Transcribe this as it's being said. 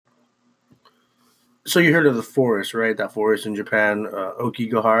So you heard of the forest, right? That forest in Japan,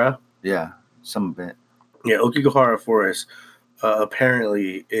 Okigahara. Yeah, some bit. Yeah, Aokigahara Forest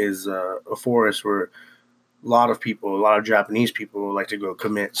apparently is a forest where a lot of people, a lot of Japanese people, like to go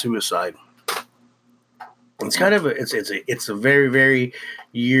commit suicide. It's kind of it's a very very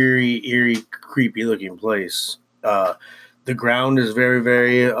eerie, creepy looking place. The ground is very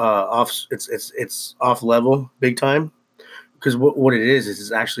very off. It's off level, big time. Because what it is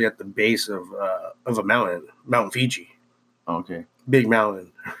it's actually at the base of a mountain, Mount Fiji, Okay. big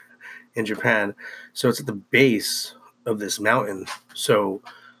mountain in Japan. So it's at the base of this mountain. So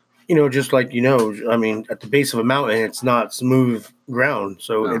just like I mean, at the base of a mountain, it's not smooth ground.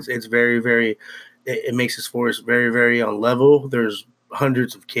 So No. it's very very. It makes this forest very very unlevel. There's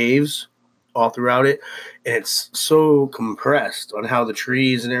hundreds of caves all throughout it, and it's so compressed on how the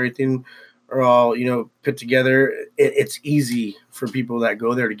trees and everything are all put together. It's easy for people that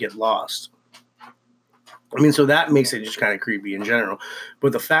go there to get lost. I mean, so that makes it just kind of creepy in general.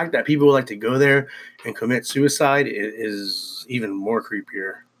 But the fact that people like to go there and commit suicide is even more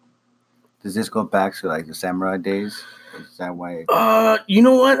creepier. Does this go back to like the samurai days? Is that why? You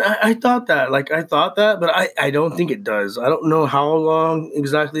know what? I thought that. Like, I thought that, but I don't think it does. I don't know how long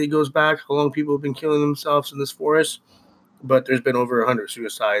exactly it goes back, how long people have been killing themselves in this forest, but there's been over 100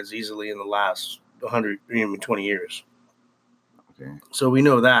 suicides easily in the last 100, even 20 years. Okay. So we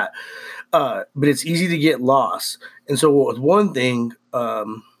know that. But it's easy to get lost. And so with one thing,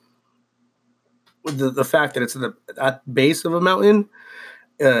 the fact that it's at the base of a mountain,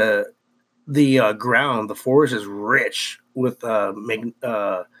 uh, the ground, the forest is rich with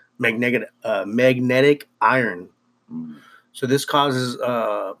magnetic iron. Mm. So this causes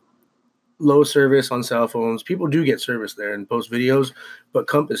low service on cell phones. People do get service there and post videos, but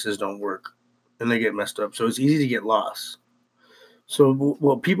compasses don't work and they get messed up. So it's easy to get lost. So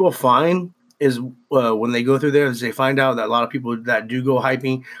what people find is when they go through there, is they find out that a lot of people that do go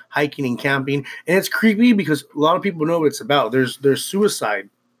hiking and camping, and it's creepy because a lot of people know what it's about. There's suicide.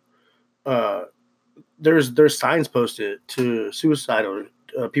 Uh, there's signs posted to suicide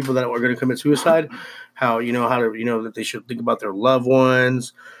or people that are going to commit suicide. How to that they should think about their loved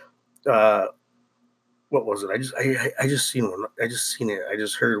ones. Uh, what was it? I just seen one. I just seen it. I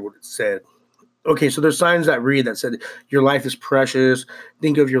just heard what it said. Okay, so there's signs that read that said your life is precious.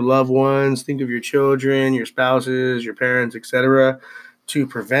 Think of your loved ones. Think of your children, your spouses, your parents, etc. To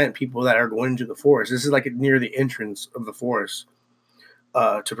prevent people that are going into the forest. This is like near the entrance of the forest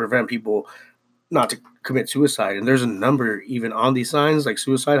to prevent people not to commit suicide. And there's a number even on these signs, like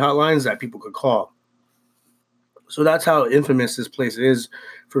suicide hotlines, that people could call. So that's how infamous this place is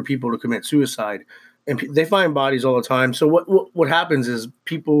for people to commit suicide. And they find bodies all the time. So what happens is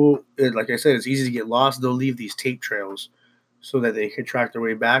people, like I said, it's easy to get lost. They'll leave these tape trails so that they can track their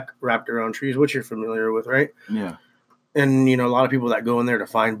way back, wrapped around trees, which you're familiar with, right? Yeah. And a lot of people that go in there to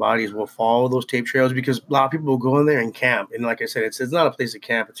find bodies will follow those tape trails because a lot of people will go in there and camp. And like I said, it's not a place to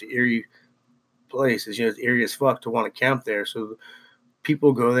camp. It's an eerie place. It's eerie as fuck to want to camp there. So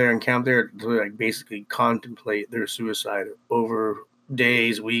people go there and camp there to like basically contemplate their suicide over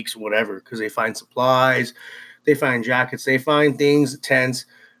days, weeks, whatever, because they find supplies, they find jackets, they find things, tents,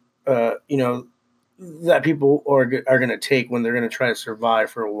 uh, you know, that people are going to take when they're going to try to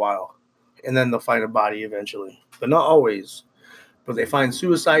survive for a while, and then they'll find a body eventually, but not always. But they find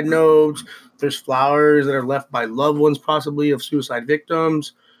suicide notes. There's flowers that are left by loved ones, possibly of suicide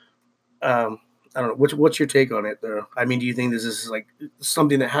victims. Um, I don't know. What's your take on it, though? I mean, do you think this is like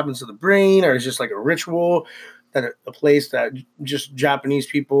something that happens to the brain, or is just like a ritual that a place that just Japanese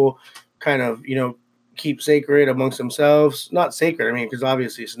people kind of keep sacred amongst themselves? Not sacred, I mean, because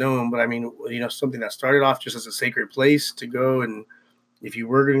obviously it's known, but I mean, something that started off just as a sacred place to go, and if you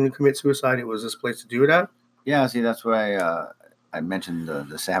were going to commit suicide, it was this place to do it at. Yeah. See, that's why I mentioned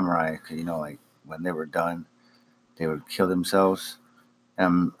the samurai. 'Cause, like when they were done, they would kill themselves.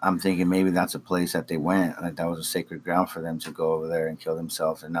 I'm thinking maybe that's a place that they went, like that was a sacred ground for them to go over there and kill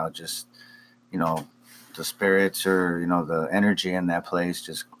themselves, and now just you know the spirits or the energy in that place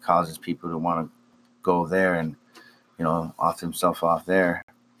just causes people to want to go there and off themselves off there.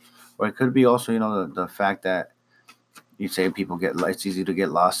 Or it could be also the fact that you say people it's easy to get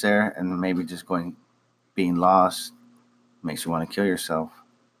lost there, and maybe just being lost makes you want to kill yourself.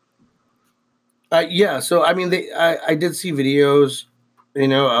 Yeah, so I mean, I did see videos,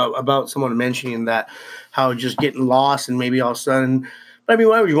 about someone mentioning that how just getting lost and maybe all of a sudden. But I mean,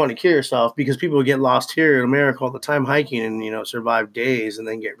 why would you want to kill yourself? Because people get lost here in America all the time hiking and survive days and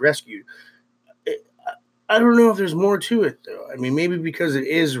then get rescued. I don't know if there's more to it though. I mean, maybe because it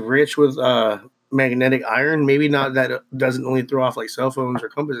is rich with magnetic iron. Maybe not that it doesn't only throw off like cell phones or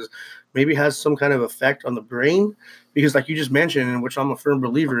compasses. Maybe it has some kind of effect on the brain, because like you just mentioned, and which I'm a firm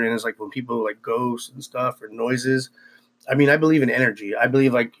believer in, is like when people like ghosts and stuff or noises. I mean, I believe in energy. I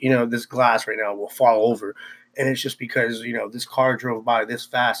believe like, this glass right now will fall over. And it's just because, this car drove by this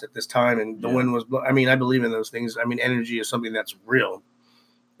fast at this time and the wind was, I mean, I believe in those things. I mean, energy is something that's real.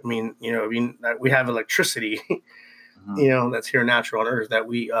 I mean, we have electricity, that's here natural on Earth that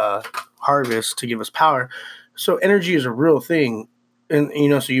we harvest to give us power. So energy is a real thing. And,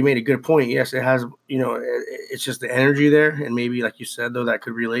 so you made a good point. Yes, it has, it's just the energy there. And maybe, like you said, though, that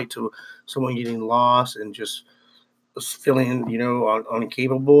could relate to someone getting lost and just feeling,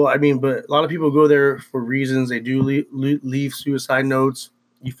 incapable. I mean, but a lot of people go there for reasons. They do leave suicide notes.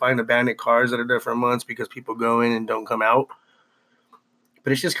 You find abandoned cars that are there for months because people go in and don't come out.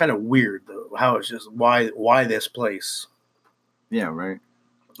 But it's just kind of weird, though, how it's just why this place? Yeah, right.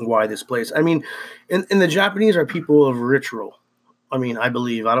 Why this place? I mean, and the Japanese are people of ritual. I mean, I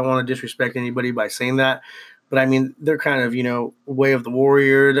believe. I don't want to disrespect anybody by saying that, but I mean, they're kind of, way of the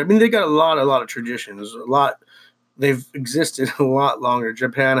warrior. I mean, they got a lot of traditions. A lot. They've existed a lot longer.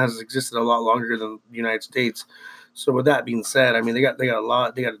 Japan has existed a lot longer than the United States. So with that being said, I mean, they got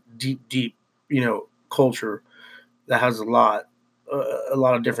a deep, culture that has a lot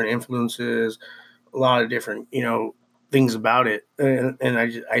of different influences, a lot of different, things about it. And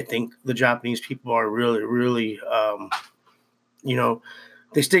I think the Japanese people are really, really,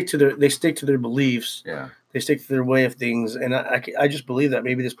 they stick to their beliefs. Yeah. They stick to their way of things. And I just believe that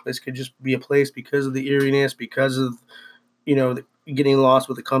maybe this place could just be a place because of the eeriness, because of, getting lost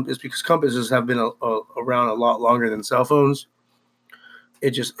with the compass, because compasses have been around a lot longer than cell phones.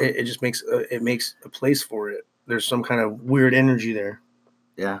 It just makes a place for it. There's some kind of weird energy there.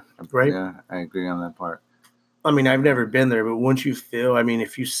 Yeah. Right. Yeah, I agree on that part. I mean, I've never been there, but once you feel, I mean,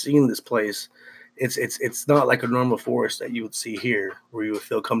 if you've seen this place, it's not like a normal forest that you would see here, where you would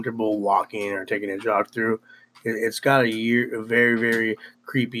feel comfortable walking or taking a jog through. It's got a very, very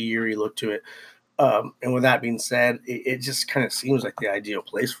creepy, eerie look to it. And with that being said, it just kind of seems like the ideal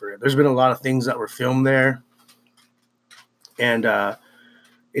place for it. There's been a lot of things that were filmed there, and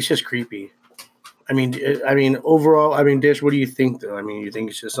it's just creepy. I mean, overall, I mean, Dish, what do you think, though? I mean, you think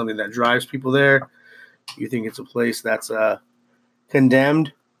it's just something that drives people there? You think it's a place that's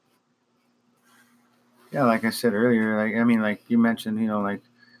condemned? Yeah, like I said earlier, like you mentioned,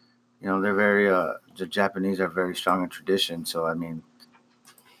 they're very the Japanese are very strong in tradition. So I mean,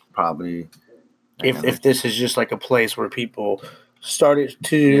 probably If this is just like a place where people started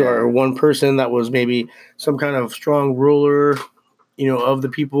to, or one person that was maybe some kind of strong ruler, of the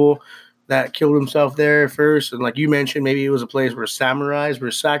people that killed himself there first, and like you mentioned, maybe it was a place where samurais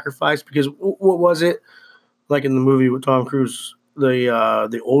were sacrificed, because what was it like in the movie with Tom Cruise?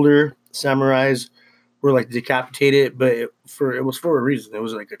 The older samurais were like decapitated, but it was for a reason. It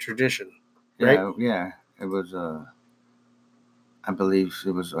was like a tradition, right? Yeah. It was. I believe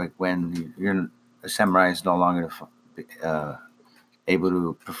it was like when a samurai is no longer able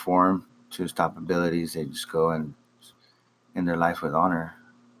to perform to his top abilities, they just go and end their life with honor,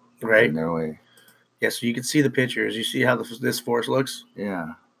 right? In their way. Yeah, so you can see the pictures. You see how this forest looks.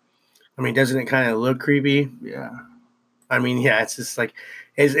 Yeah. I mean, doesn't it kind of look creepy? Yeah. I mean, yeah, it's just like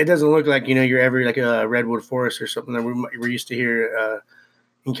it doesn't look like you're ever like a redwood forest or something that we're used to here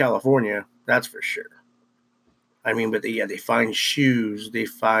in California. That's for sure. I mean, but they find shoes, they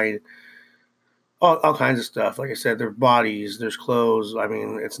find all kinds of stuff. Like I said, their bodies, there's clothes. I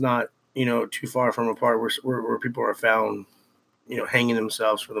mean, it's not too far from apart where people are found, hanging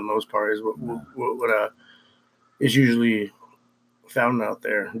themselves for the most part is what is usually found out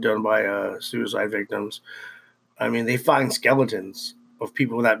there, done by suicide victims. I mean, they find skeletons of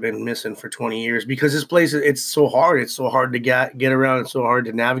people that have been missing for 20 years, because this place, it's so hard. It's so hard to get around. It's so hard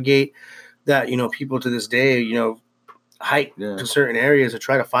to navigate that, people to this day, hike to certain areas to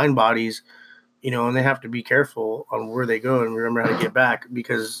try to find bodies, and they have to be careful on where they go and remember how to get back,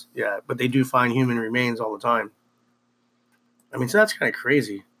 because, but they do find human remains all the time. I mean, so that's kind of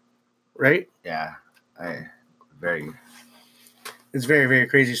crazy, right? Yeah. It's very, very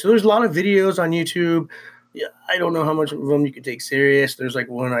crazy. So there's a lot of videos on YouTube. Yeah, I don't know how much of them you could take serious. There's like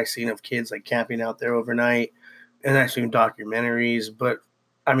one I seen of kids like camping out there overnight, and I've seen documentaries. But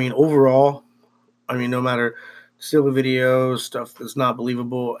I mean, overall, I mean, no matter still the videos, stuff that's not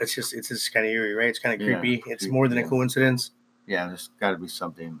believable, it's just kind of eerie, right? It's kind of creepy. It's more than a coincidence. Yeah, there's got to be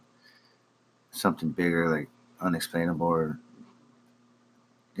something bigger, like unexplainable, or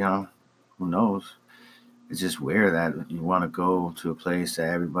who knows? It's just weird that you want to go to a place that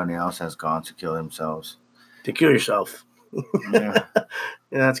everybody else has gone to kill themselves. To kill yourself. Yeah. Yeah,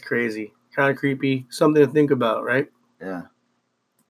 that's crazy. Kind of creepy. Something to think about, right? Yeah.